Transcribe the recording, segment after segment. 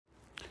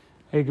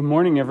Hey, good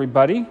morning,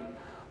 everybody.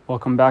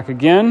 Welcome back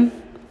again.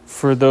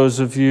 For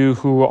those of you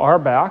who are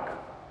back,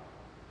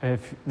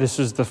 if this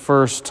is the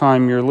first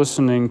time you're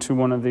listening to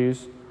one of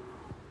these,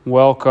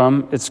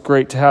 welcome. It's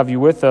great to have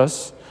you with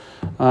us.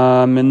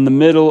 In the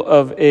middle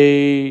of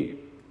a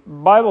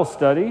Bible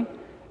study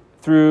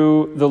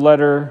through the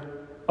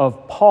letter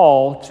of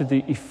Paul to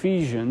the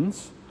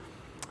Ephesians.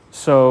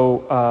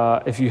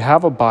 So if you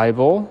have a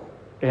Bible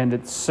and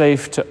it's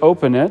safe to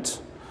open it,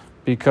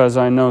 because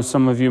I know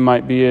some of you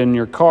might be in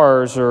your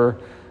cars or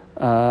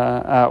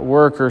at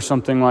work or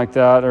something like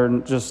that, or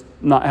just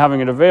not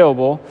having it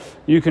available,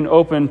 you can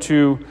open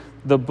to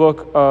the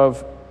book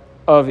of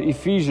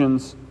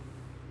Ephesians.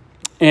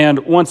 And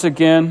once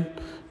again,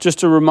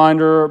 just a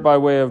reminder by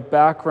way of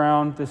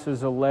background, this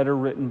is a letter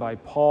written by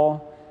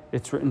Paul.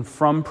 It's written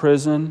from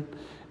prison.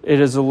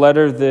 It is a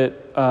letter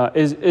that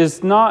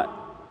is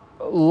not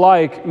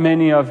like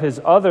many of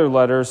his other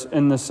letters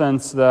in the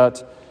sense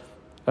that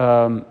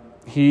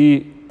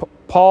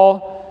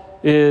Paul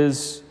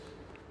is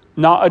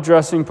not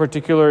addressing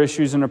particular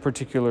issues in a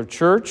particular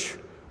church,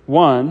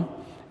 one,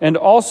 and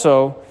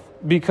also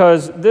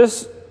because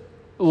this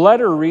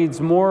letter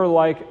reads more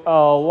like a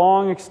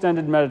long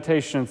extended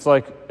meditation.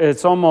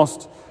 It's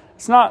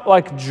not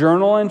like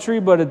journal entry,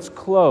 but it's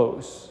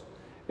close.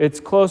 It's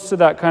close to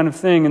that kind of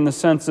thing in the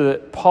sense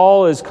that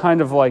Paul is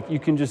kind of like, you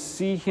can just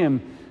see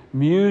him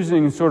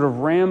musing, sort of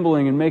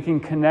rambling and making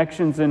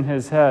connections in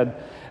his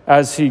head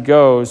as he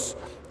goes.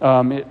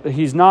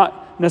 He's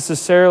not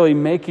necessarily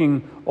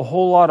making a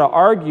whole lot of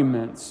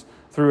arguments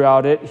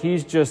throughout it.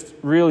 He's just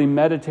really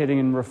meditating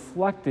and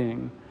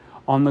reflecting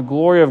on the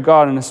glory of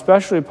God, and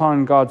especially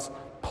upon God's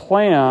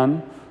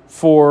plan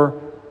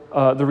for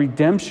the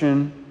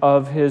redemption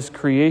of His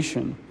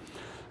creation.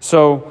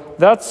 So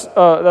that's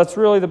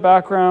really the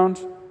background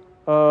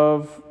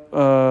of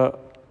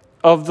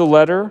the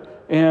letter.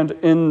 And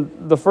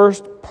in the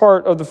first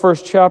part of the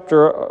first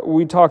chapter,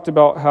 we talked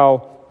about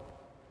how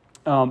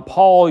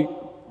Paul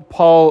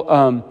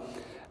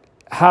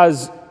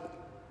has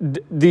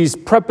these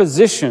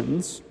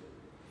prepositions,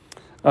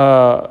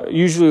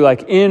 usually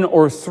like in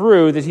or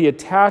through, that he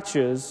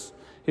attaches.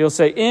 He'll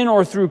say in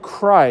or through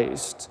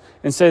Christ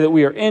and say that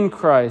we are in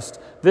Christ.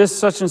 This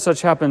such and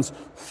such happens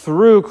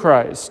through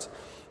Christ.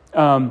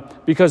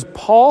 Because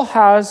Paul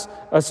has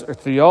a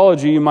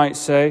theology, you might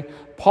say.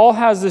 Paul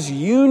has this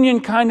union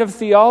kind of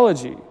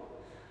theology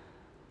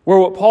where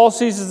what Paul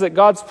sees is that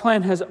God's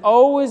plan has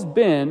always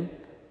been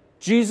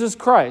Jesus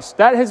Christ.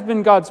 That has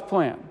been God's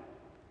plan.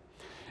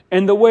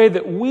 And the way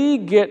that we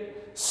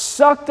get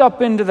sucked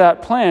up into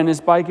that plan is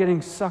by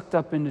getting sucked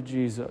up into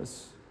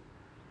Jesus.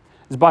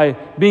 Is by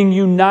being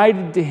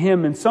united to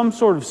Him in some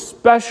sort of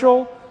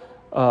special,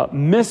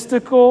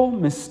 mystical,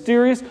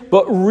 mysterious,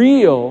 but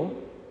real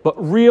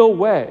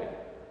way.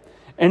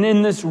 And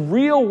in this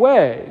real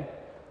way,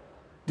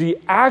 the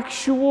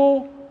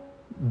actual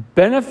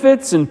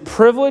benefits and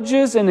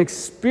privileges and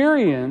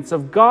experience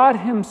of God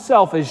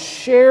Himself is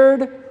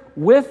shared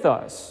with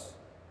us.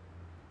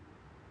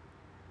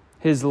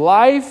 His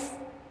life,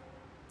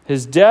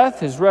 His death,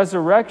 His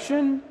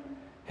resurrection,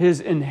 His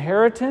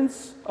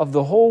inheritance of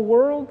the whole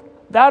world,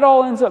 that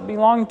all ends up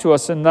belonging to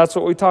us. And that's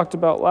what we talked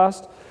about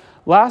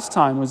last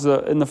time, was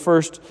in the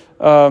first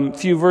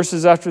few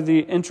verses after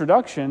the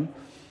introduction,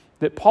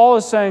 that Paul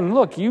is saying,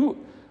 look,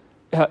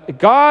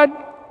 God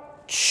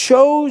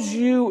chose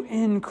you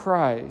in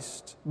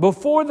Christ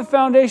before the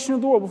foundation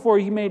of the world, before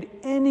He made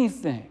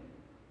anything.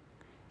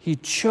 He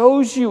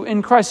chose you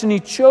in Christ, and He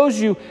chose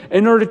you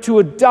in order to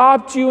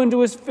adopt you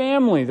into His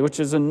family, which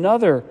is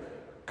another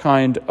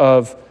kind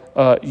of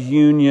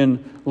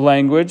union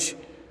language.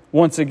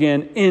 Once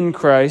again, in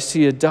Christ,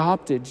 He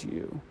adopted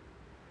you.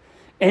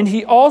 And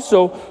He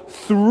also,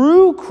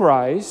 through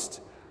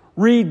Christ,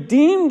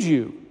 redeemed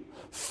you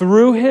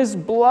through His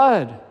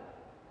blood,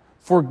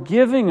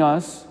 forgiving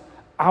us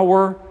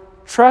our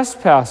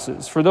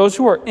trespasses. For those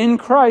who are in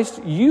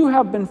Christ, you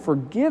have been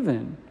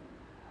forgiven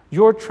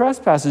your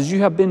trespasses.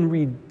 You have been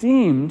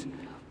redeemed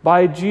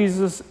by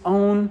Jesus'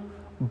 own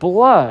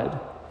blood.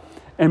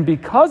 And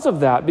because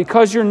of that,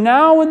 because you're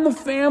now in the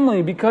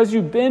family, because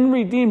you've been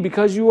redeemed,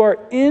 because you are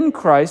in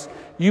Christ,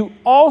 you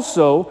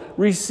also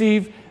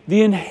receive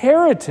the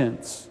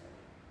inheritance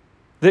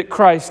that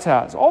Christ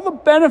has. All the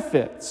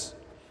benefits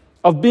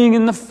of being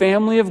in the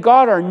family of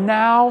God are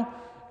now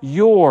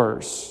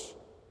yours.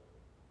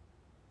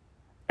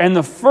 And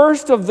the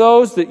first of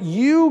those that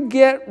you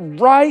get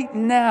right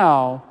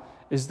now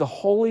is the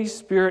Holy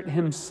Spirit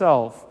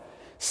Himself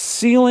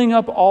sealing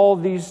up all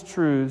these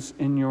truths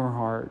in your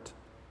heart.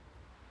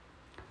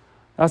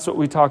 That's what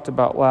we talked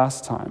about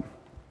last time.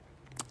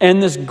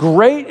 And this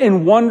great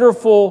and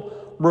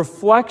wonderful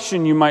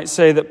reflection, you might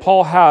say, that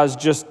Paul has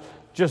just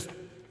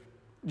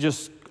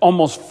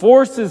almost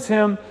forces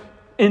him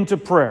into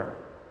prayer,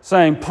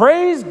 saying,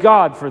 praise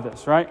God for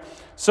this, right?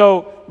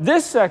 So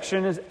this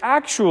section is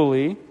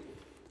actually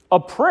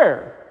a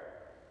prayer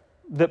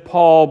that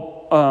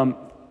Paul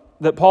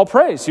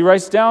prays. He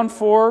writes down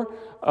for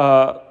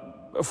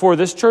for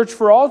this church,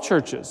 for all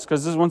churches,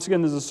 because once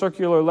again, this is a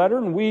circular letter,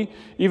 and we,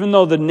 even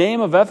though the name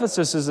of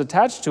Ephesus is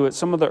attached to it,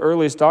 some of the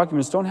earliest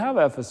documents don't have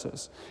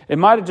Ephesus. It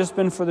might have just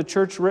been for the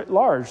church writ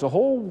large, the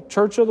whole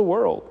church of the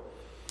world.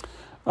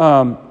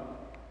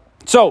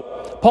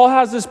 So Paul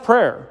has this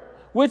prayer,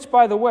 which,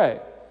 by the way,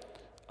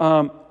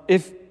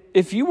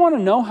 if you want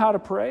to know how to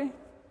pray,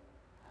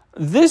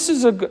 this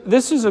is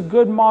a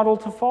good model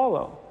to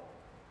follow.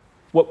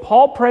 What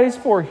Paul prays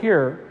for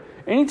here,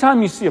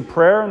 anytime you see a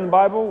prayer in the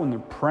Bible, when they're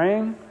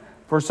praying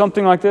for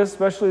something like this,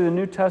 especially the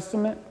New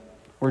Testament,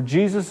 where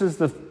Jesus is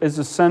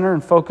the center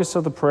and focus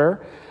of the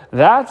prayer,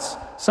 that's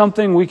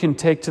something we can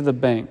take to the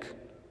bank.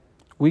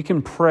 We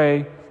can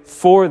pray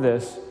for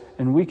this,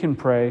 and we can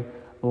pray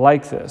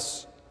like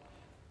this.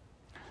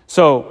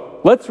 So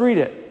let's read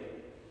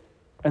it,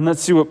 and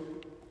let's see what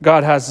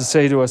God has to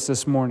say to us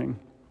this morning.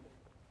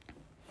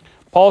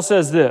 Paul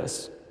says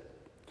this: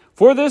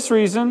 for this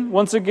reason,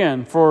 once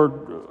again,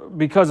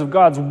 because of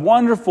God's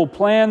wonderful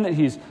plan that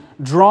He's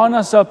drawn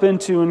us up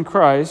into in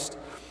Christ,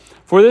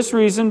 for this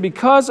reason,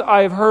 because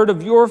I have heard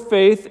of your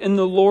faith in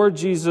the Lord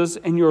Jesus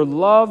and your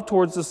love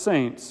towards the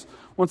saints.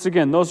 Once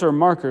again, those are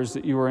markers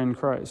that you are in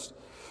Christ.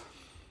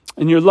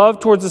 And your love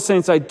towards the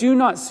saints, I do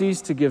not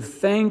cease to give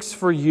thanks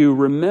for you,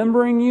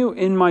 remembering you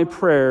in my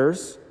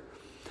prayers,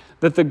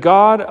 that the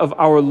God of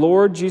our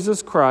Lord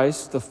Jesus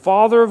Christ, the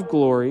Father of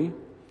glory,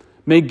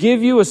 may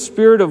give you a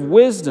spirit of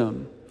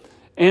wisdom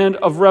and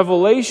of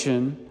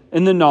revelation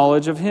in the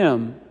knowledge of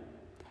Him,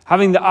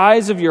 having the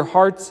eyes of your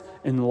hearts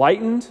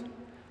enlightened,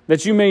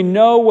 that you may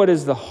know what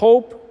is the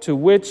hope to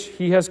which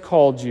He has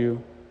called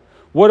you,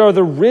 what are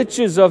the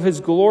riches of His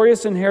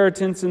glorious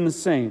inheritance in the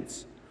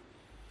saints,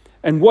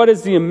 and what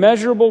is the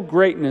immeasurable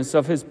greatness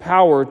of His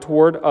power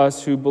toward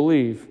us who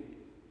believe,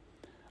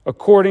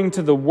 according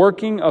to the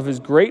working of His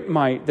great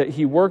might that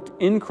He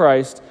worked in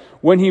Christ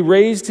when He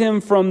raised Him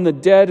from the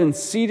dead and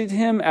seated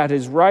Him at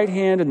His right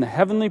hand in the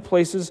heavenly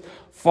places,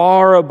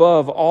 far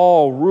above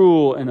all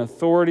rule and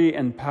authority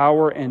and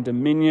power and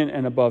dominion,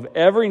 and above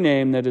every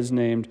name that is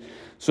named,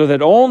 so that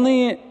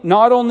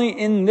not only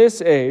in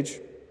this age,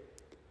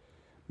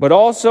 but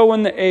also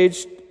in the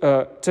age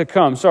to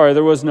come. Sorry,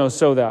 there was no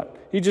so that.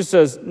 He just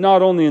says,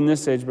 not only in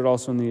this age, but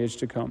also in the age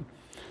to come.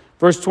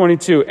 Verse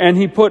 22, and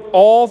He put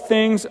all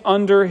things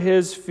under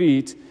His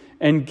feet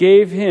and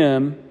gave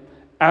Him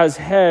as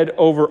head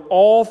over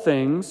all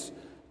things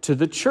to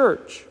the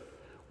church,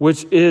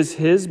 which is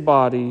His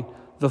body,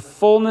 the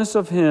fullness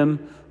of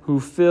Him who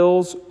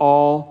fills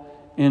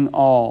all in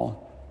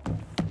all.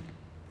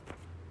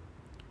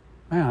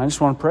 Man, I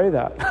just want to pray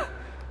that.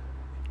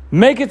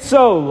 Make it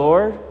so,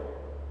 Lord.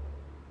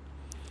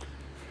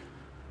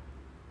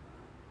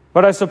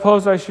 But I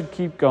suppose I should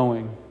keep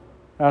going.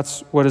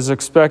 That's what is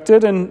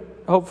expected, and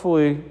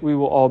hopefully we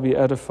will all be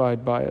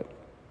edified by it.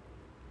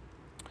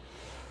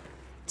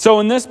 So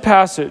in this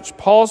passage,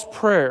 Paul's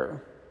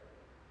prayer,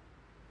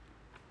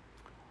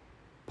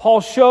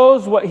 Paul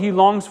shows what he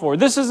longs for.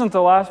 This isn't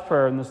the last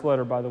prayer in this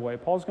letter, by the way.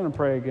 Paul's going to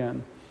pray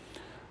again.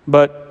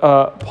 But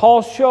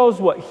Paul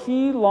shows what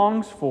he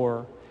longs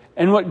for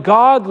and what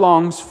God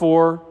longs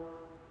for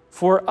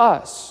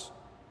us.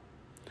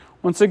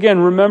 Once again,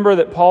 remember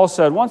that Paul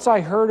said, once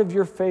I heard of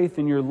your faith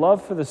and your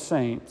love for the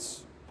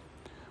saints,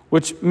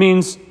 which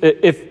means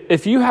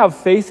if you have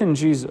faith in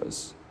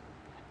Jesus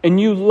and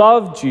you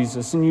love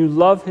Jesus and you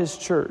love His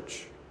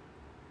church,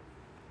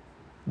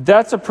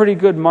 that's a pretty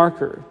good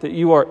marker that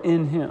you are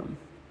in Him.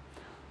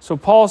 So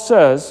Paul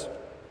says,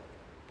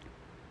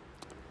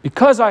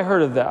 because I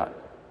heard of that,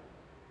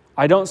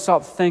 I don't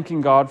stop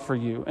thanking God for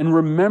you and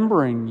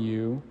remembering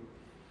you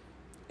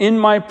in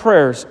my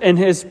prayers. And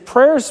his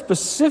prayers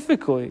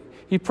specifically,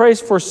 he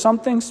prays for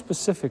something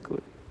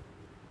specifically.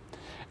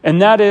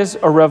 And that is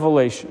a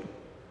revelation.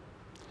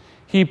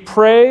 He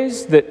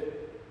prays that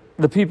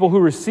the people who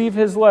receive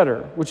his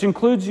letter, which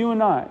includes you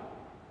and I,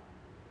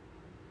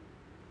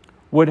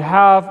 would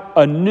have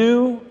a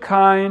new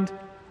kind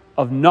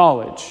of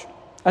knowledge.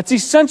 That's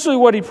essentially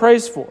what he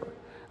prays for.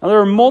 Now, there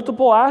are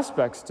multiple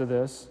aspects to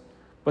this,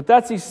 but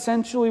that's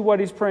essentially what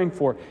he's praying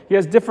for. He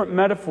has different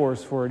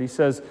metaphors for it. He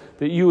says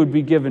that you would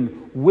be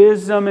given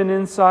wisdom and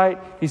insight.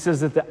 He says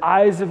that the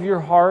eyes of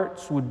your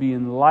hearts would be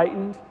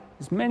enlightened.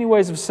 There's many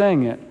ways of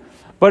saying it.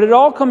 But it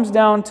all comes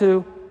down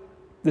to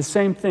the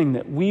same thing,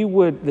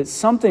 that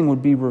something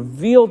would be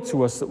revealed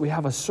to us, that we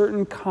have a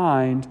certain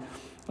kind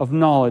of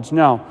knowledge.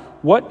 Now,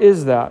 what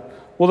is that?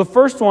 Well, the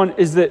first one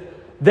is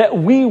that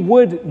we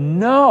would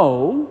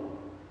know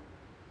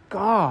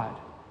God.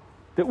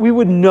 That we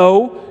would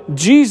know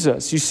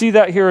Jesus. You see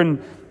that here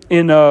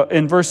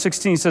in verse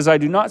 16. He says, I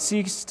do not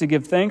cease to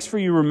give thanks for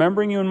you,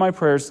 remembering you in my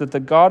prayers, that the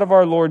God of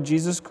our Lord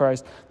Jesus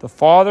Christ, the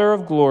Father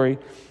of glory,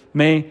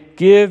 may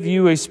give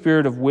you a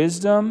spirit of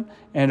wisdom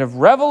and of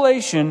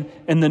revelation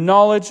in the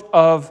knowledge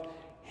of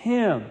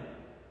Him.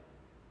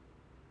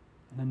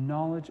 The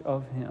knowledge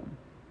of Him.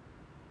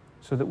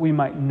 So that we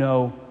might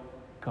know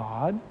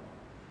God.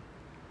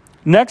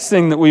 Next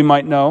thing that we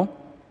might know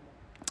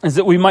is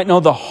that we might know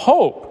the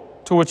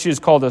hope to which he has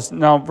called us.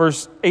 Now,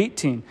 verse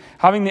 18.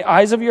 Having the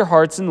eyes of your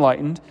hearts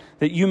enlightened,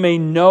 that you may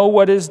know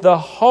what is the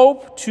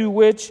hope to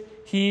which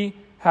he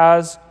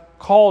has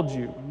called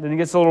you. Then he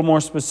gets a little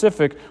more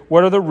specific.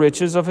 What are the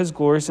riches of his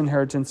glorious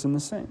inheritance in the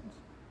saints?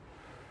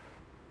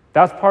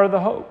 That's part of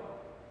the hope.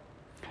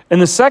 And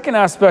the second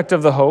aspect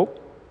of the hope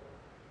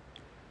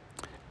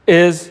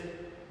is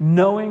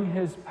knowing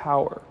his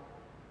power.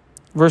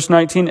 Verse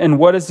 19, and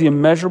what is the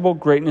immeasurable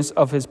greatness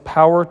of his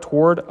power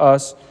toward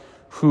us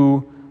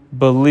who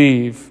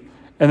believe?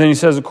 And then he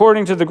says,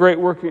 according to the great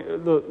work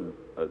that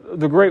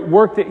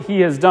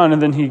he has done,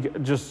 and then he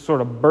just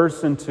sort of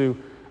bursts into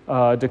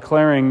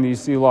declaring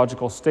these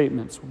theological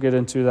statements. We'll get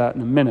into that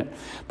in a minute.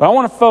 But I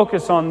want to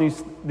focus on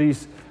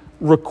these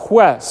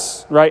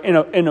requests, right?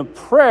 In a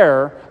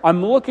prayer,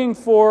 I'm looking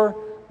for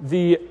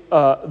the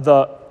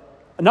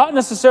not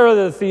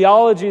necessarily the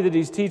theology that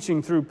he's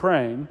teaching through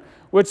praying,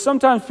 which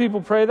sometimes people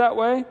pray that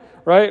way,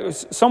 right?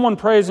 Someone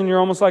prays and you're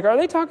almost like, are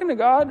they talking to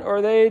God or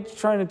are they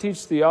trying to teach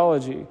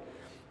theology?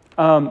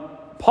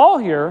 Paul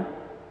here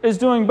is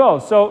doing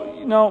both.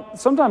 So,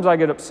 sometimes I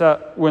get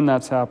upset when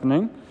that's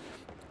happening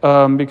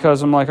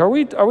because I'm like, are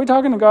we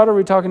talking to God or are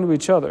we talking to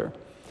each other?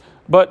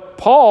 But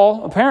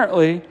Paul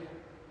apparently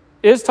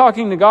is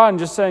talking to God and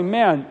just saying,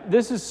 man,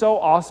 this is so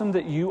awesome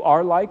that you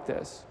are like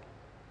this.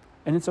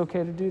 And it's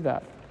okay to do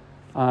that.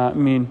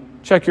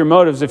 Check your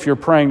motives if you're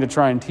praying to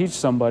try and teach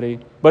somebody.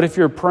 But if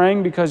you're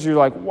praying because you're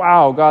like,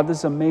 wow, God, this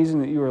is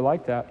amazing that you are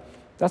like that,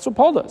 that's what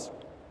Paul does.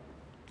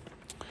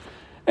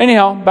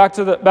 Anyhow, back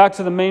to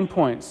the main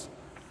points.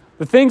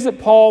 The things that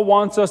Paul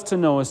wants us to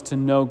know is to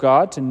know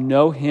God, to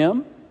know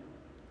him,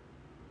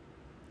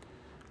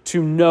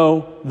 to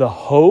know the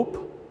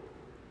hope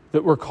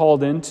that we're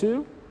called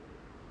into.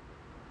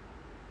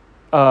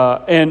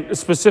 And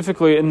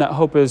specifically in that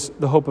hope is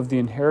the hope of the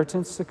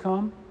inheritance to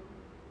come.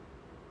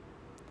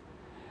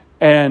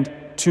 And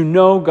to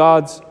know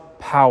God's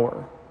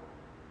power.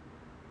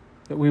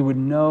 That we would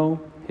know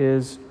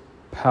his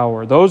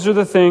power. Those are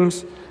the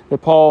things that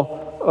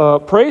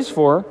Paul prays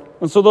for.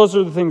 And so those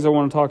are the things I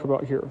want to talk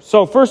about here.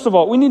 So first of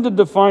all, we need to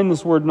define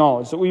this word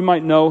knowledge. That we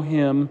might know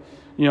him.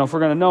 If we're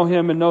going to know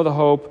him and know the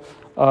hope.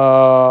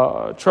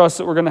 Trust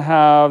that we're going to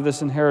have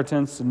this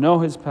inheritance. To know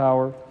his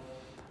power.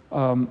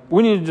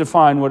 We need to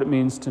define what it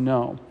means to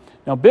know.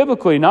 Now,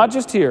 biblically, not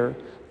just here,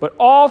 but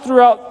all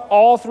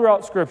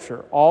throughout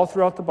Scripture, all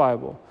throughout the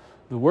Bible,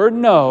 the word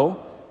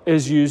know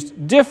is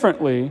used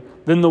differently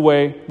than the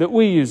way that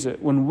we use it.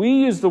 When we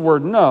use the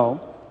word know,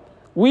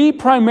 we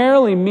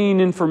primarily mean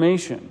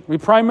information. We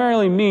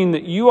primarily mean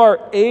that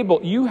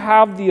you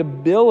have the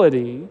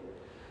ability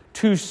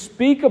to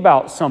speak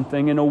about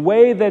something in a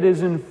way that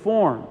is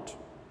informed,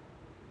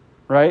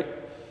 right?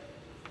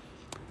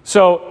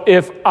 So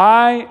if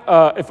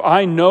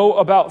I know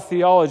about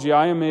theology,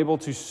 I am able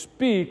to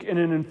speak in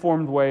an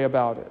informed way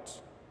about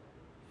it.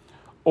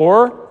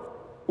 Or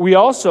we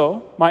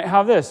also might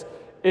have this.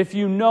 If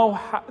you know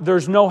how,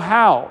 there's no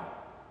how.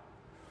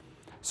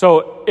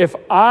 So if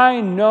I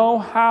know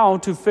how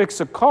to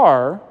fix a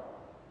car,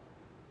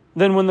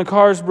 then when the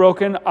car is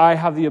broken, I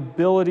have the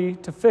ability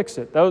to fix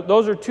it.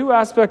 Those are two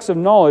aspects of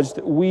knowledge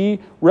that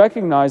we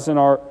recognize in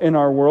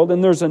our world.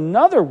 And there's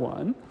another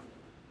one,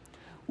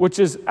 which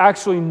is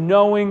actually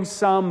knowing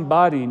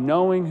somebody,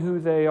 knowing who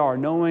they are,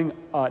 knowing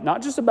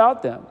not just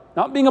about them,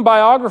 not being a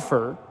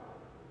biographer,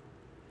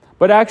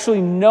 but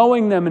actually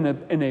knowing them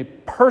in a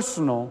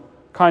personal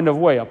kind of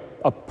way,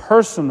 a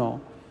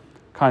personal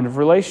kind of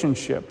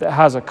relationship that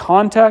has a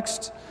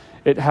context,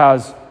 it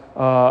has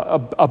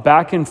a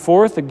back and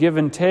forth, a give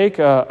and take,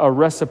 a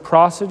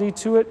reciprocity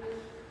to it.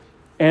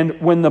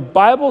 And when the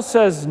Bible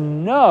says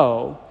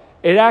no,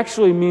 it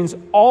actually means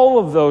all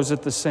of those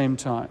at the same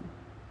time.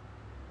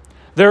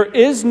 There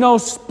is no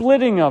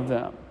splitting of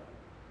them.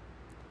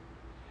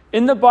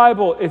 In the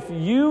Bible, if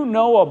you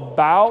know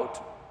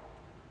about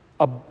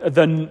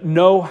the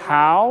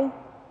know-how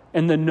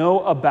and the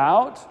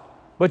know-about,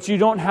 but you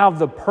don't have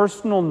the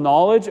personal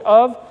knowledge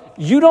of,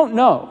 you don't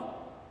know.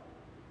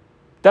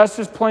 That's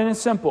just plain and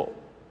simple.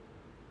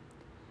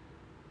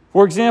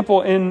 For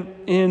example,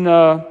 in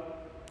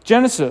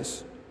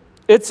Genesis,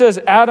 it says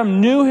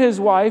Adam knew his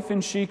wife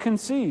and she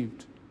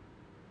conceived.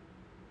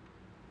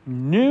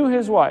 Knew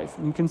his wife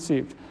and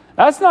conceived.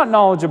 That's not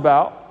knowledge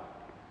about,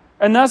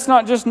 and that's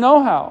not just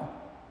know-how.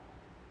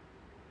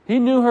 He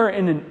knew her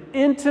in an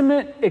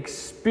intimate,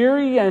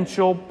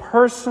 experiential,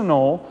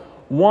 personal,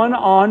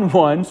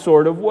 one-on-one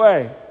sort of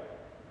way.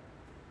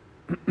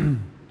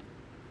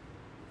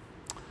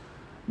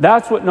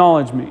 That's what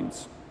knowledge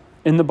means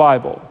in the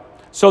Bible.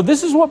 So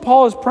this is what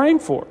Paul is praying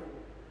for.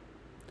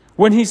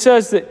 When he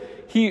says that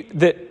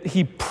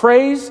he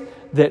prays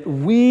that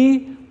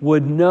we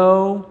would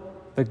know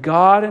the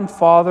God and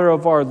Father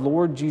of our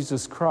Lord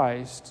Jesus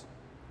Christ,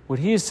 what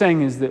he is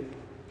saying is that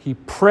he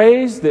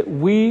prays that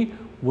we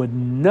would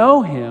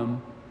know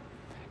him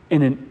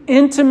in an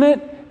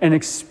intimate and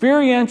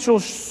experiential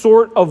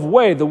sort of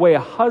way, the way a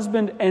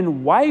husband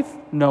and wife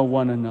know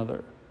one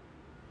another.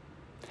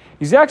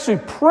 He's actually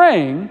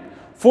praying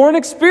for an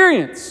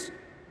experience.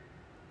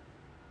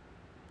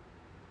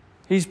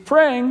 He's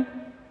praying,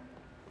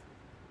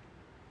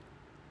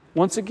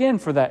 once again,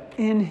 for that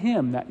in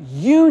Him, that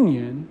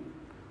union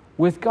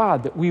with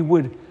God, that we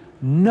would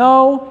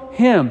know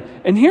Him.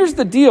 And here's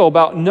the deal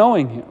about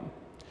knowing Him.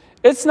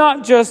 It's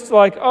not just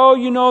like,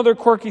 oh, they're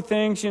quirky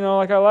things.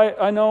 Like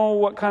I know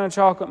what kind of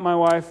chocolate my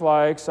wife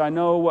likes. I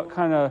know what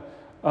kind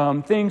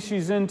of things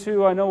she's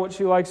into. I know what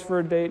she likes for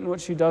a date and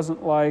what she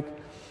doesn't like.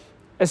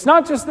 It's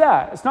not just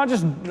that. It's not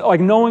just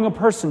like knowing a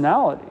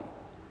personality.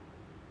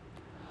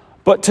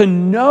 But to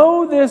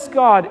know this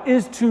God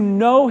is to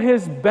know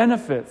His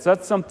benefits.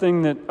 That's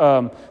something that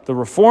the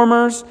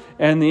Reformers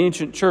and the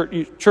ancient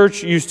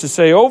church used to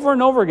say over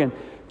and over again.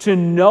 To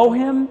know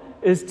Him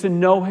is to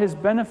know His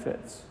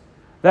benefits.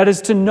 That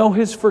is to know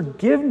His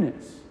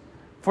forgiveness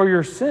for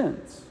your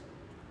sins.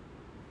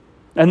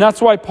 And that's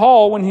why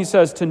Paul, when he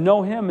says to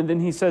know Him, and then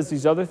he says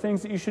these other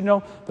things that you should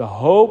know, the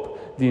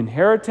hope, the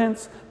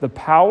inheritance, the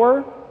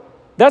power,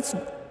 that's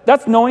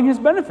knowing His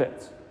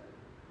benefits.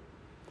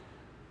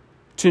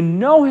 To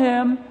know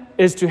Him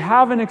is to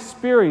have an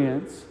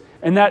experience,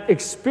 and that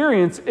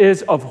experience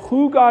is of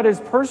who God is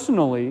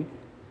personally,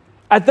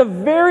 at the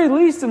very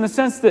least in the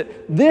sense that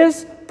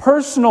this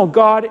personal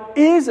God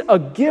is a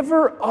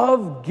giver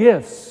of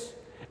gifts,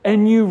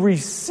 and you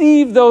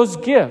receive those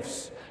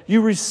gifts.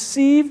 You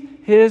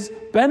receive His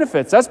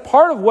benefits. That's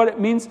part of what it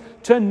means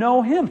to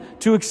know Him,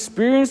 to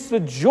experience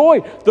the joy,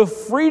 the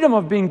freedom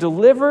of being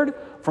delivered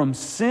from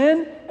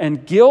sin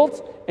and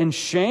guilt and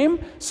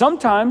shame.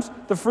 Sometimes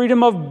the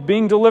freedom of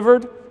being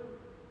delivered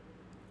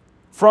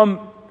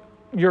from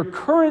your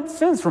current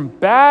sins, from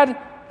bad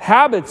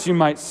habits, you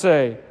might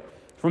say,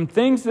 from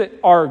things that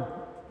are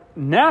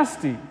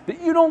nasty,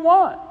 that you don't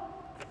want.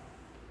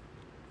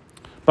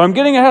 But I'm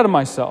getting ahead of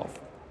myself.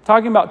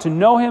 Talking about to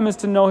know Him is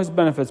to know His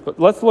benefits, but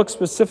let's look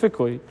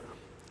specifically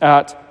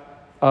at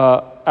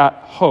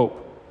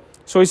hope.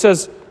 So he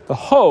says the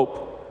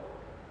hope,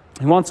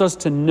 he wants us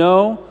to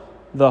know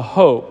the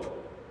hope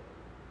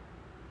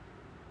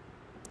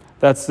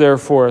that's there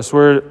for us.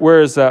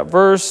 Where is that?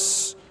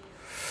 Verse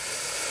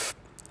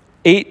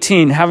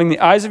 18, having the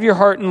eyes of your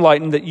heart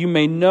enlightened, that you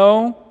may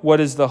know what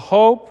is the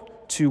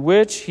hope to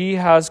which He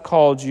has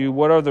called you,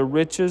 what are the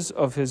riches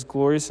of His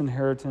glorious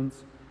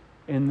inheritance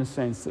in the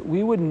saints. That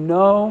we would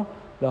know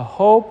the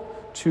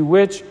hope to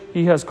which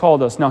He has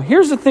called us. Now,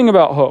 here's the thing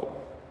about hope.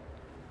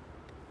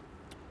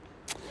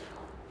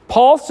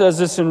 Paul says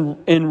this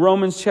in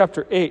Romans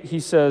chapter 8.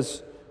 He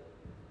says,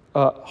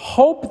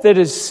 hope that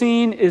is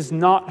seen is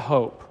not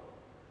hope.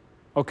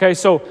 Okay,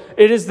 so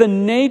it is the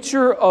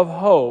nature of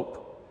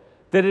hope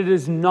that it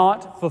is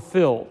not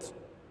fulfilled.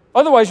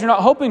 Otherwise, you're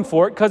not hoping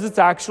for it because it's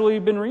actually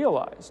been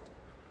realized.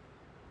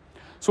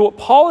 So what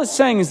Paul is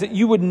saying is that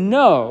you would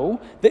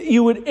know, that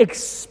you would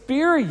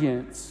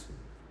experience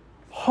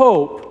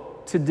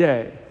hope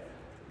today.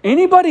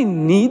 Anybody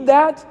need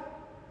that?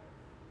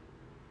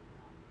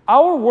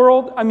 Our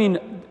world,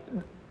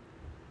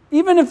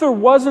 even if there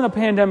wasn't a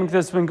pandemic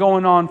that's been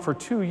going on for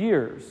 2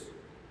 years,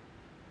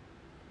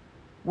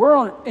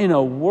 we're in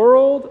a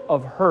world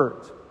of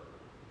hurt.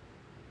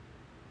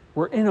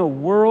 We're in a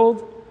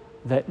world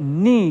that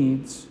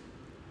needs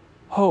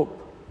hope.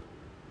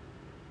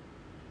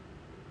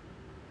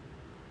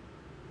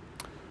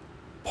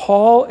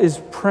 Paul is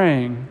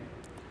praying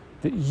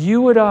that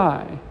you and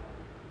I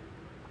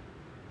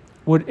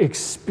would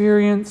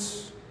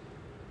experience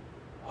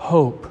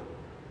hope,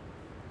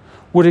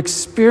 would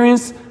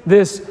experience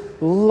this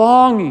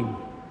longing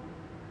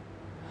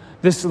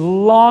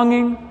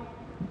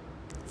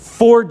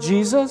for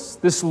Jesus,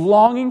 this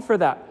longing for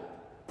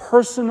that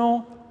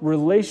personal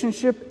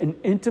relationship and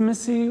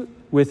intimacy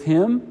with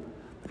Him.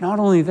 But not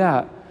only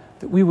that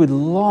we would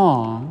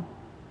long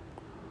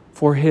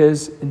for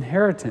His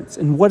inheritance.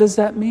 And what does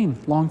that mean,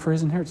 long for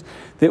His inheritance?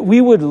 That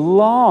we would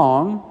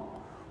long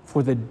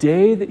for the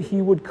day that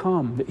He would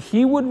come, that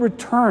He would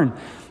return.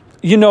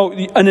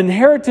 An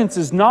inheritance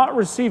is not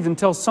received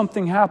until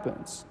something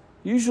happens.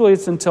 Usually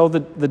it's until the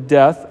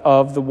death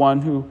of the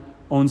one who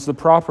owns the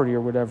property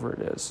or whatever it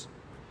is.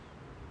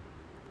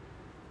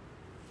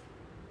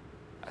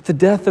 At the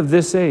death of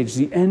this age,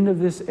 the end of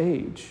this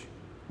age,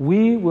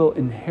 we will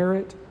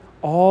inherit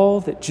all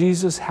that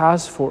Jesus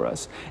has for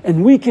us.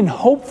 And we can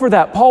hope for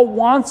that. Paul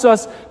wants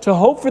us to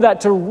hope for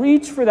that, to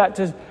reach for that,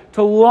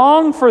 to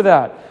long for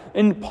that.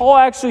 And Paul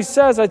actually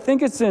says, I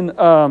think it's in,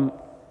 I'm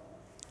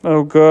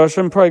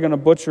probably going to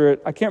butcher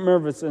it. I can't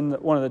remember if it's in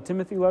one of the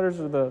Timothy letters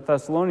or the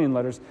Thessalonian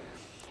letters.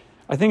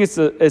 I think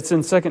it's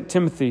in 2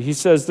 Timothy. He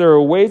says, there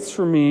awaits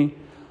for me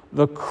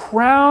the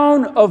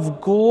crown of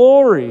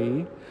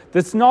glory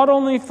that's not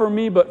only for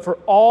me, but for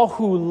all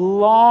who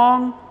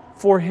long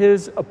for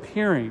His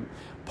appearing.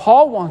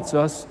 Paul wants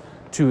us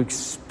to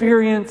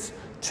experience,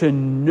 to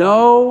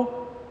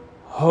know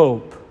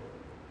hope.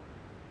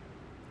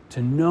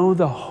 To know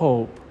the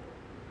hope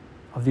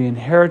of the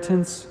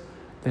inheritance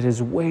that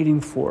is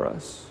waiting for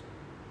us.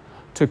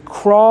 To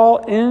crawl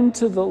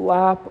into the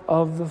lap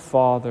of the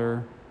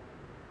Father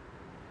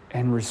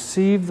and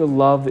receive the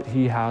love that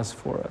He has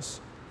for us.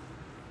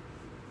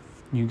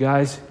 You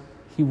guys,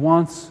 He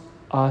wants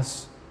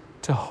us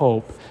to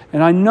hope.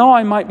 And I know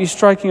I might be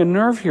striking a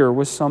nerve here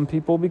with some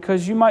people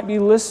because you might be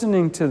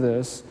listening to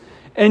this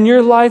and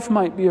your life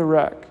might be a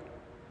wreck.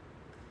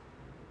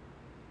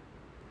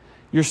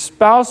 Your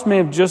spouse may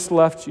have just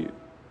left you.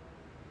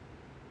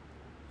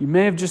 You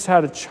may have just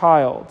had a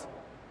child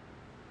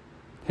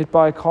hit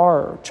by a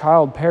car, or a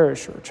child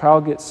perish, or a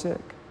child get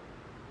sick.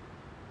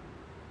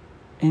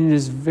 And it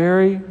is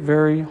very,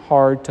 very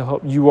hard to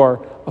hope. You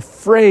are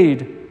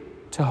afraid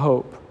to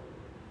hope.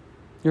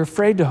 You're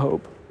afraid to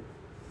hope.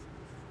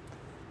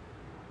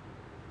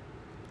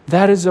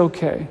 That is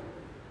okay.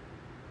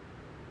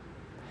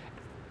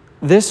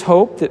 This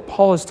hope that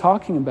Paul is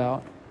talking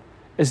about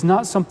is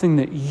not something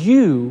that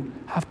you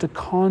have to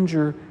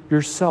conjure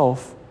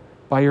yourself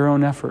by your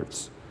own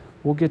efforts.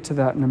 We'll get to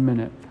that in a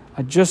minute.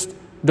 I just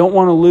don't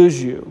want to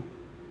lose you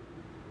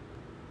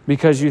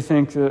because you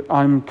think that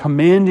I'm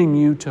commanding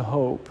you to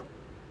hope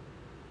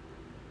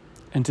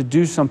and to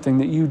do something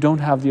that you don't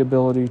have the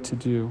ability to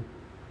do.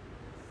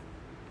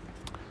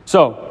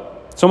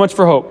 So much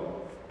for hope.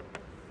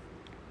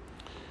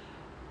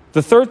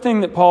 The third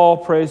thing that Paul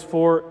prays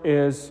for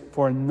is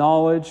for a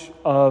knowledge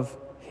of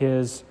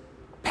his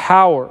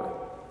power.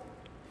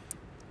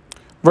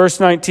 Verse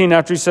 19,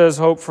 after he says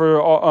hope for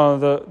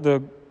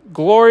the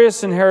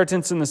glorious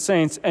inheritance in the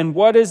saints, and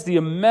what is the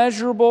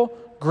immeasurable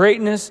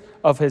greatness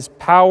of his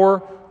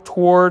power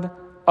toward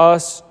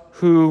us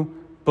who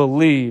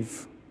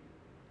believe.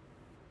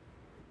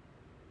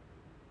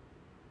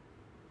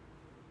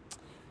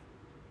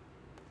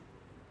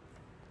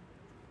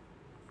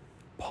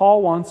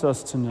 Paul wants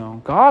us to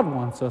know, God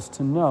wants us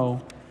to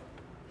know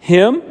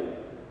him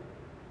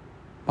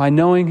by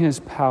knowing his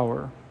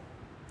power.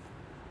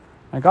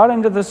 I got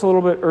into this a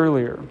little bit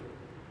earlier.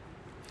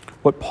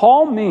 What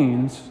Paul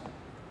means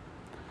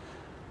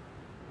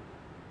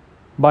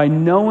by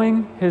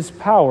knowing his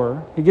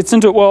power, he gets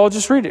into it. Well, I'll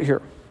just read it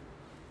here.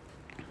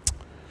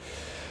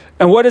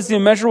 And what is the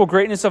immeasurable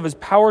greatness of his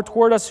power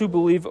toward us who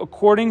believe,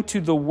 according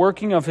to the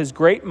working of his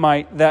great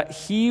might, that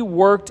he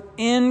worked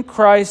in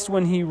Christ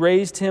when he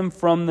raised him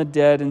from the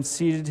dead and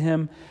seated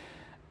him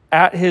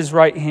at his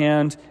right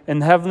hand in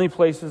the heavenly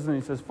places. And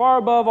he says, far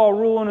above all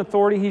rule and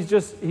authority. He's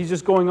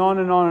just going on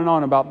and on and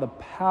on about the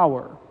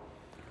power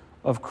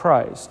of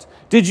Christ.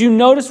 Did you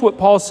notice what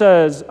Paul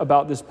says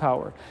about this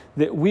power?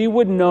 That we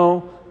would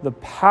know the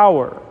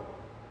power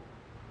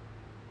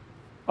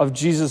of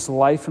Jesus'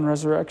 life and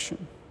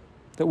resurrection.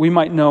 That we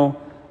might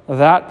know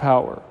that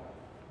power.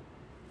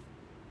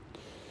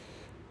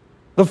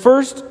 The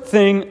first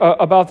thing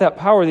about that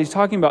power that he's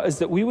talking about is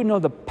that we would know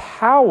the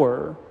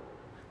power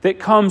that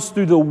comes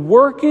through the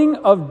working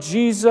of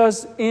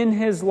Jesus in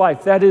his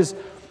life. That is,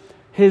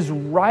 his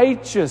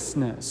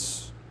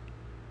righteousness.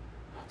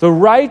 The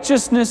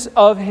righteousness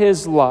of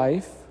his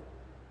life,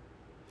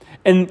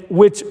 and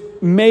which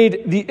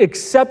made the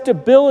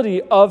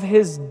acceptability of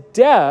his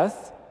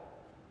death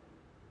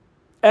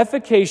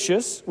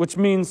efficacious, which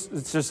means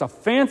it's just a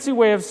fancy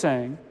way of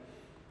saying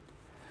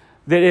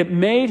that it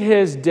made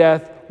his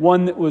death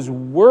one that was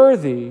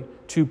worthy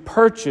to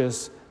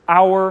purchase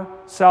our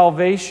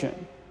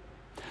salvation.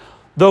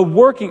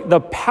 The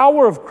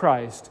power of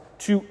Christ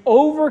to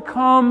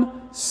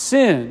overcome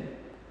sin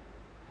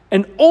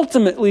and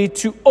ultimately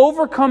to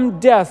overcome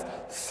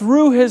death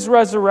through his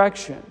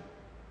resurrection.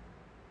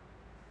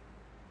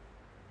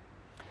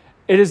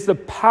 It is the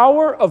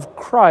power of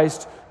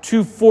Christ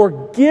to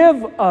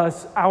forgive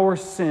us our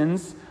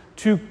sins,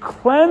 to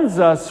cleanse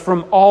us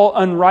from all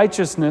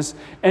unrighteousness,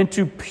 and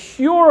to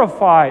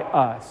purify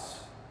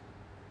us.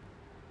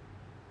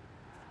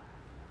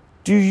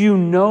 Do you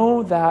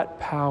know that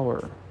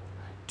power?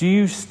 Do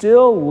you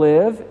still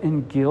live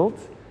in guilt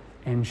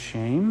and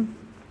shame?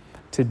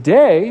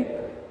 Today,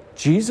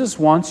 Jesus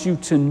wants you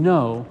to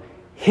know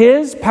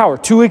his power,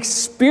 to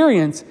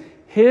experience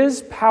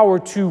his power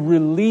to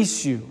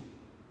release you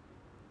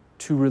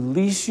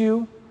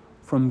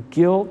from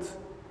guilt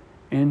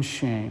and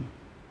shame.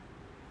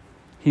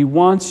 He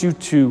wants you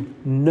to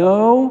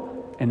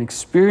know and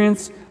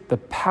experience the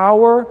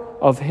power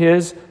of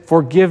his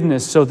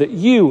forgiveness so that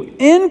you,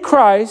 in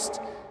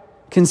Christ,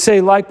 can say,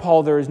 like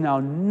Paul, there is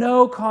now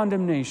no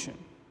condemnation.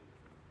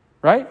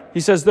 Right? He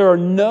says there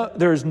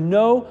is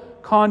no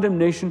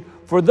condemnation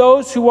for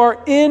those who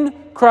are in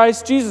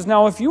Christ Jesus.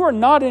 Now, if you are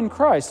not in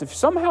Christ, if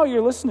somehow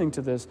you're listening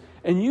to this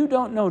and you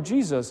don't know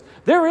Jesus,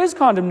 there is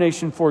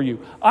condemnation for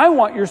you. I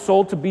want your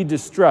soul to be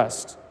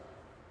distressed.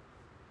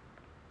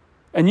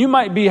 And you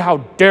might be, how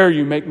dare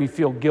you make me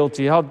feel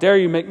guilty? How dare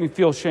you make me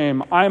feel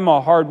shame? I'm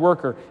a hard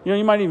worker.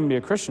 You might even be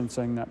a Christian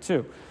saying that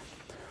too.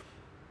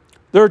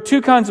 There are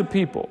two kinds of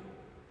people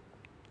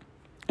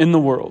in the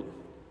world.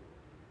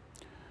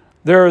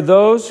 There are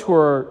those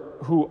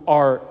who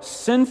are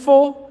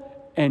sinful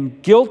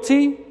and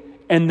guilty,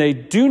 and they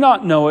do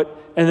not know it.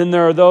 And then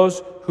there are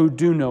those who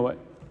do know it.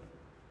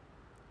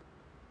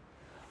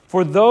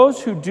 For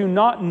those who do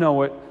not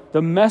know it,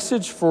 the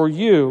message for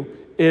you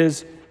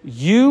is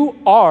you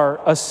are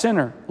a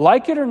sinner,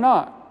 like it or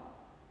not.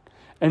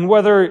 And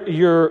whether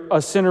you're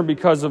a sinner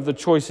because of the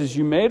choices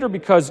you made or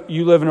because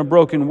you live in a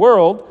broken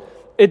world,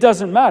 it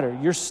doesn't matter.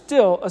 You're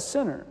still a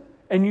sinner.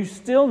 And you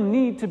still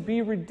need to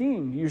be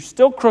redeemed. You're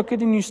still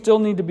crooked and you still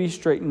need to be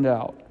straightened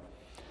out.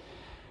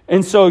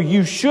 And so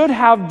you should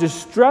have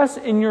distress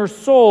in your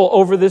soul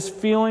over this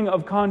feeling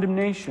of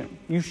condemnation.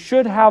 You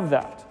should have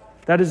that.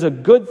 That is a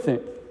good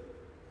thing.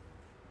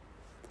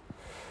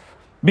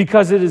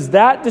 Because it is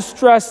that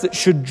distress that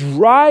should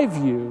drive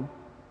you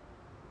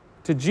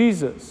to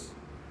Jesus.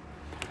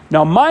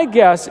 Now, my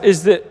guess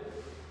is that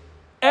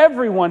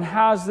everyone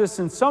has this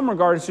in some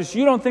regard. It's just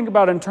you don't think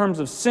about it in terms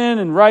of sin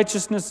and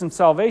righteousness and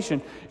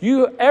salvation.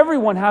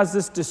 Everyone has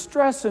this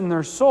distress in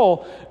their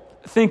soul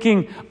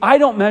thinking, I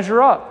don't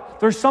measure up.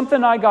 There's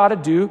something I got to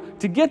do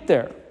to get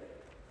there.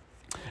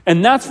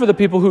 And that's for the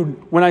people who,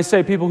 when I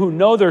say people who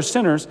know they're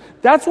sinners,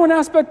 that's one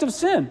aspect of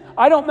sin.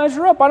 I don't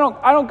measure up. I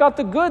don't got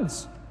the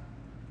goods.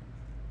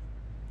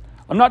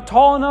 I'm not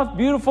tall enough,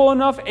 beautiful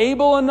enough,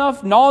 able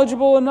enough,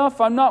 knowledgeable enough.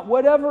 I'm not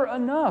whatever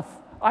enough.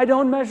 I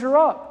don't measure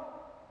up.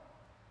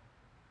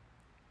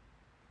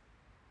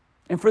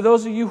 And for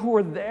those of you who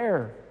are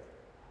there,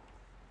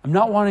 I'm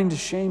not wanting to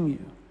shame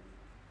you.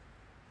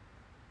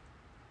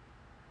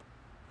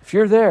 If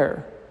you're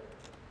there,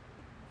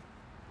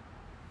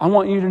 I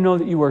want you to know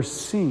that you are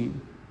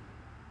seen.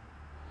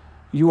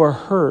 You are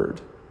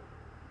heard.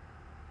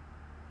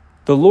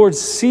 The Lord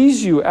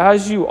sees you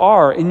as you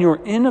are in your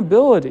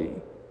inability,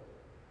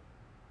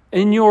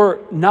 in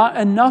your not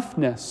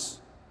enoughness.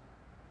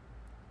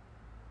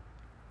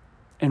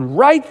 And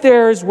right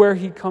there is where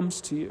He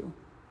comes to you.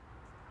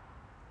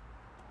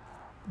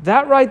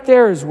 That right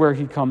there is where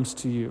He comes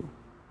to you.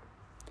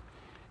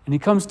 And He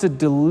comes to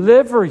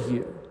deliver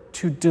you,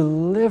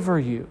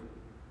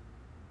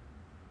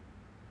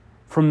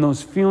 from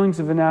those feelings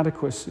of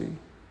inadequacy.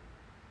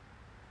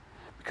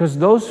 Because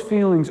those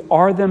feelings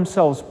are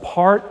themselves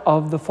part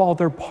of the fall.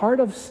 They're part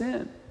of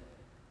sin.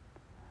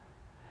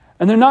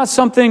 And they're not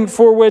something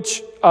for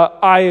which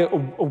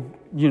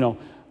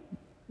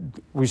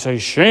we say,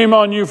 shame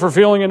on you for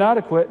feeling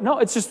inadequate. No,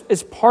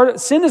 it's part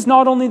of, sin is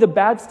not only the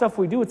bad stuff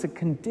we do, it's a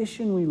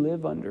condition we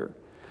live under.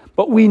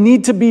 But we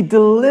need to be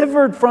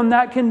delivered from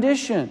that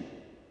condition.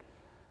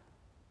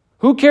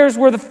 Who cares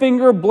where the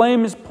finger of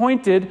blame is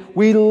pointed?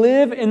 We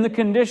live in the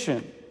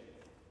condition.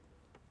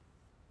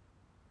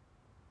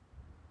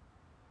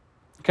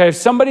 Okay, if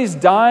somebody's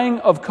dying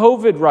of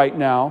COVID right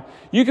now,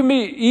 you can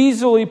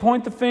easily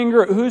point the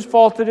finger at whose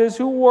fault it is,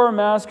 who wore a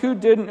mask, who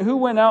didn't, who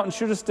went out and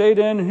should have stayed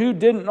in, and who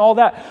didn't, and all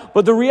that.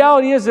 But the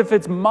reality is, if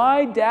it's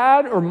my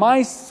dad or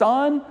my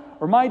son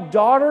or my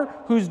daughter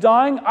who's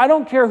dying, I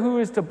don't care who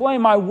is to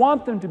blame. I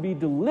want them to be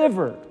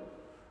delivered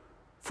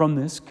from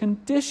this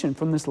condition,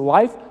 from this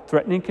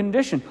life-threatening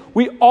condition.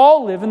 We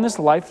all live in this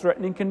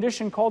life-threatening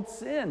condition called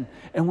sin,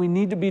 and we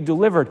need to be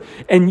delivered.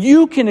 And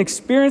you can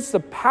experience the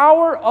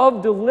power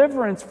of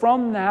deliverance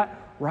from that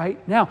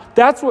right now.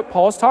 That's what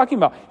Paul is talking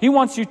about. He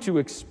wants you to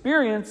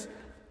experience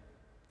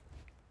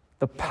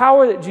the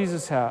power that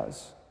Jesus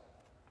has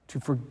to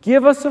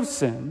forgive us of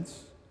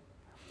sins,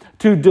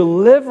 to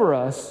deliver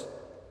us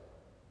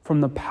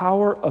from the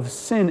power of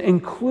sin,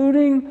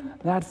 including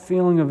that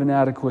feeling of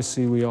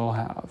inadequacy we all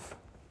have.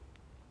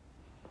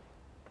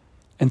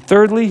 And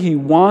thirdly, He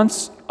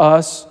wants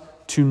us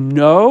to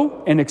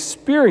know and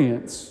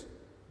experience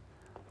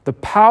the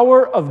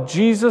power of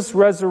Jesus'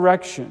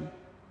 resurrection.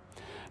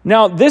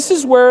 Now, this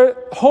is where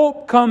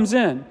hope comes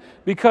in,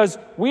 because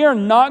we are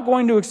not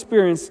going to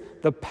experience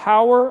the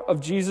power of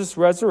Jesus'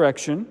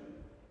 resurrection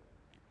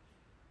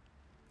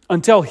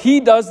until He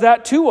does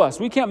that to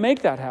us. We can't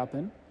make that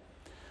happen.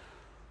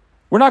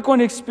 We're not going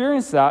to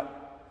experience that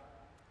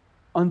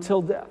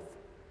until death,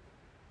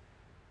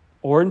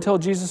 or until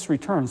Jesus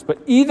returns. But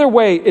either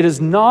way, it is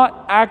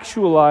not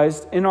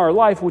actualized in our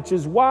life, which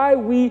is why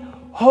we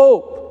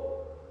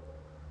hope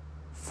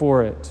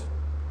for it.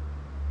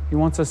 He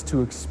wants us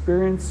to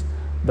experience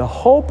the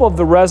hope of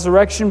the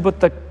resurrection,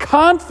 but the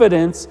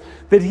confidence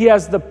that He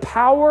has the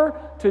power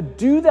to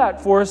do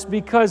that for us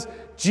because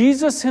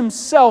Jesus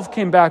Himself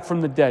came back from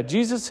the dead.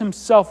 Jesus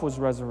Himself was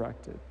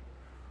resurrected.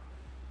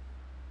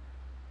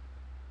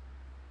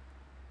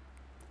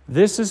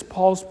 This is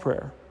Paul's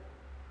prayer.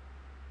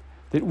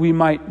 That we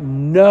might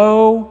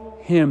know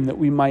Him, that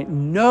we might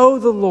know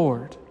the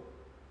Lord.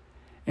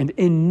 And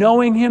in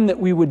knowing Him, that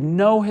we would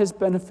know His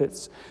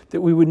benefits,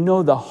 that we would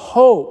know the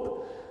hope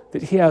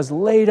that He has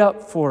laid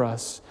up for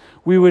us.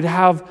 We would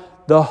have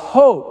the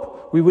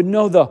hope, we would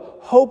know the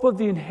hope of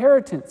the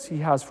inheritance He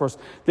has for us,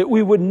 that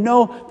we would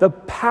know the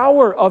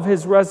power of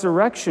His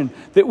resurrection,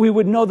 that we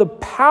would know the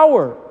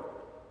power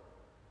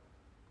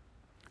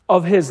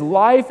of His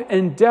life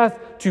and death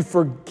to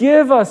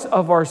forgive us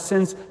of our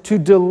sins, to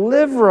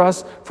deliver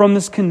us from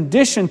this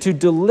condition, to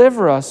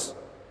deliver us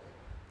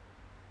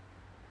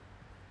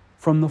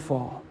from the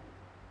fall.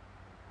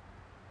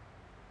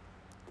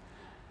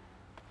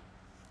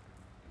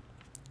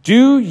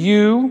 Do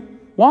you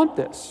want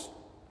this?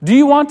 Do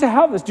you want to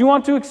have this? Do you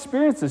want to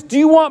experience this? Do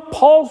you want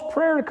Paul's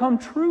prayer to come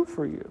true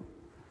for you?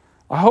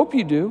 I hope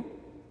you do.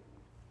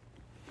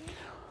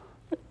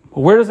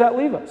 Where does that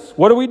leave us?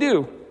 What do we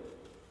do?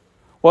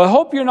 Well, I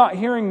hope you're not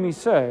hearing me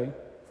say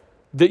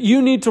that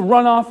you need to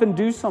run off and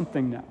do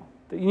something now,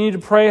 that you need to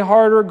pray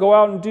harder, go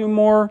out and do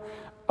more.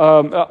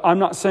 I'm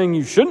not saying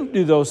you shouldn't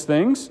do those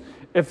things.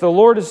 If the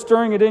Lord is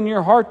stirring it in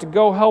your heart to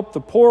go help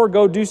the poor,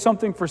 go do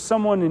something for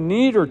someone in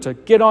need, or to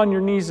get on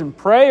your knees and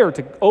pray, or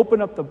to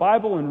open up the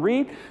Bible and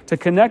read, to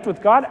connect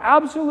with God,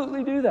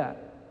 absolutely do that.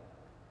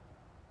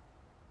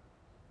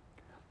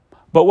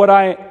 But what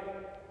I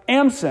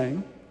am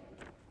saying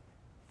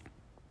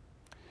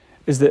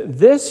is that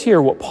this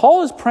here, what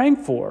Paul is praying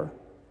for,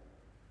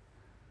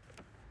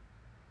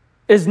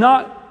 is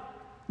not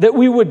that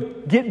we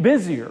would get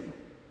busier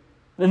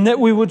and that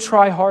we would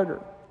try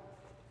harder.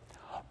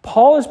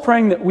 Paul is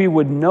praying that we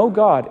would know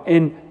God,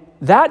 and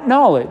that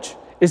knowledge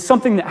is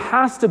something that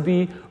has to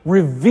be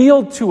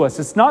revealed to us.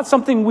 It's not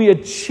something we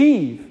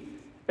achieve.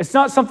 It's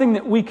not something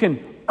that we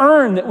can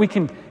earn, that we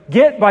can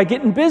get by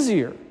getting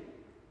busier.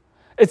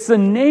 It's the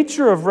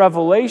nature of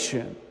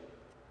revelation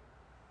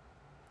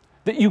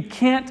that you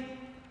can't,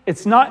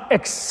 it's not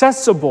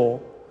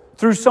accessible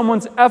through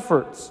someone's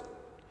efforts.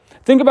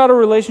 Think about a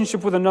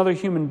relationship with another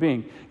human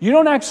being. You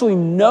don't actually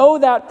know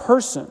that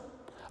person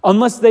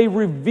unless they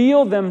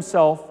reveal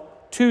themselves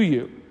to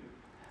you.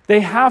 They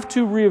have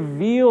to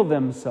reveal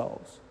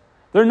themselves.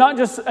 They're not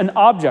just an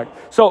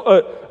object.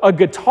 So a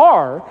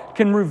guitar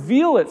can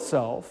reveal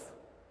itself,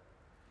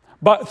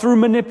 but through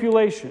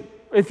manipulation.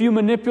 If you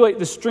manipulate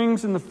the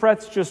strings and the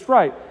frets just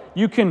right,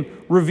 you can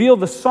reveal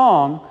the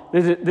song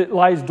that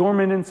lies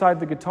dormant inside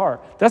the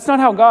guitar. That's not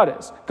how God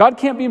is. God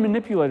can't be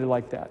manipulated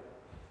like that.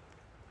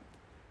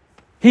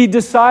 He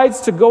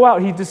decides to go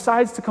out. He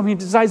decides to come. He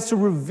decides to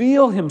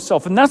reveal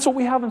himself. And that's what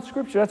we have in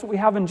Scripture. That's what we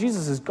have in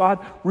Jesus, is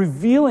God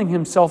revealing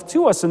himself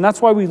to us. And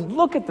that's why we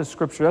look at the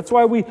Scripture. That's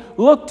why we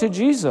look to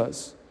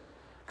Jesus.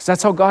 Because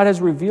that's how God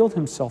has revealed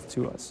himself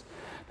to us.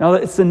 Now,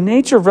 it's the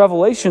nature of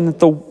revelation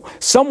that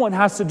someone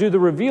has to do the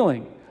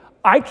revealing.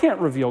 I can't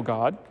reveal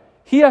God.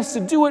 He has to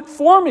do it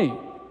for me.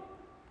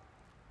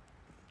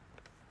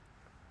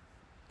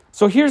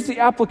 So here's the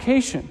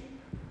application.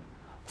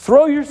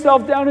 Throw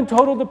yourself down in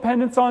total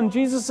dependence on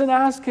Jesus and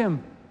ask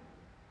him.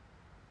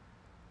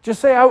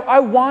 Just say, I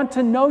want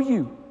to know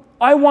you.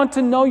 I want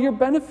to know your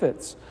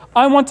benefits.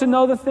 I want to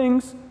know the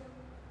things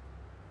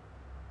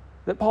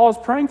that Paul is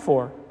praying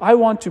for. I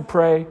want to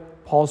pray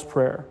Paul's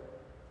prayer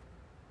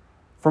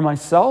for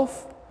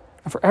myself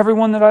and for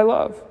everyone that I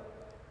love.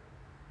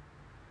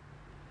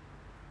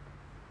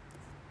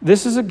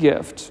 This is a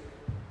gift.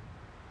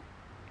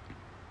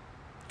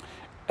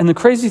 And the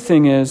crazy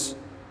thing is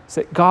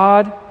that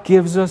God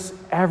gives us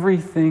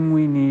everything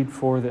we need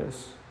for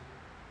this.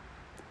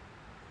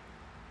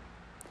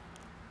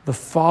 The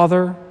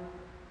Father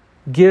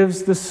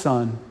gives the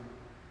Son.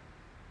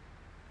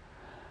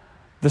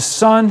 The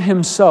Son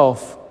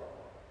himself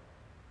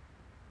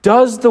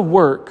does the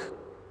work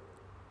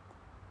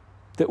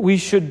that we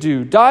should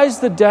do, dies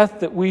the death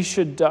that we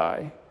should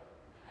die,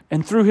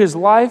 and through his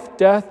life,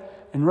 death,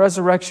 and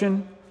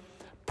resurrection,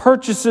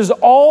 purchases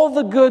all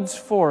the goods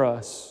for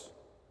us.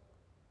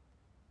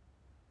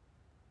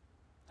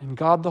 And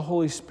God the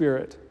Holy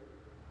Spirit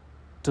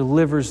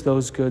delivers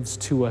those goods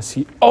to us.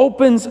 He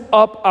opens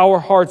up our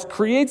hearts,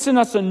 creates in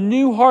us a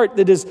new heart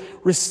that is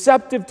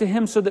receptive to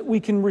him so that we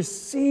can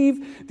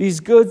receive these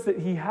goods that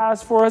he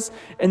has for us,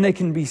 and they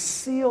can be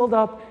sealed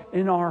up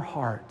in our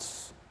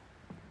hearts.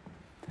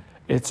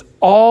 It's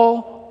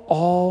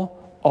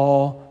all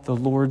the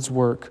Lord's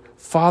work.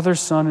 Father,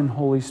 Son, and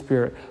Holy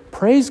Spirit.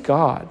 Praise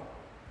God.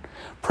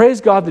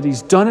 Praise God that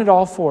he's done it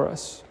all for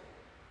us.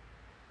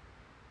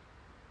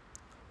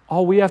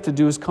 All we have to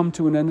do is come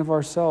to an end of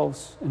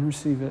ourselves and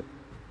receive it.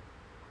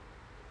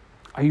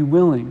 Are you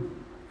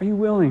willing? Are you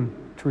willing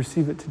to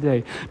receive it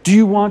today? Do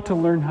you want to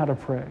learn how to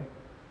pray?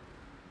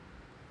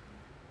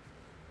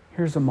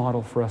 Here's a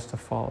model for us to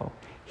follow.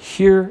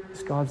 Here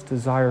is God's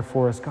desire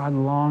for us. God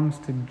longs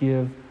to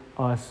give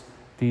us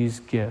these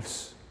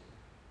gifts.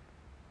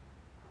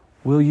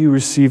 Will you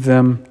receive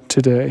them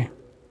today?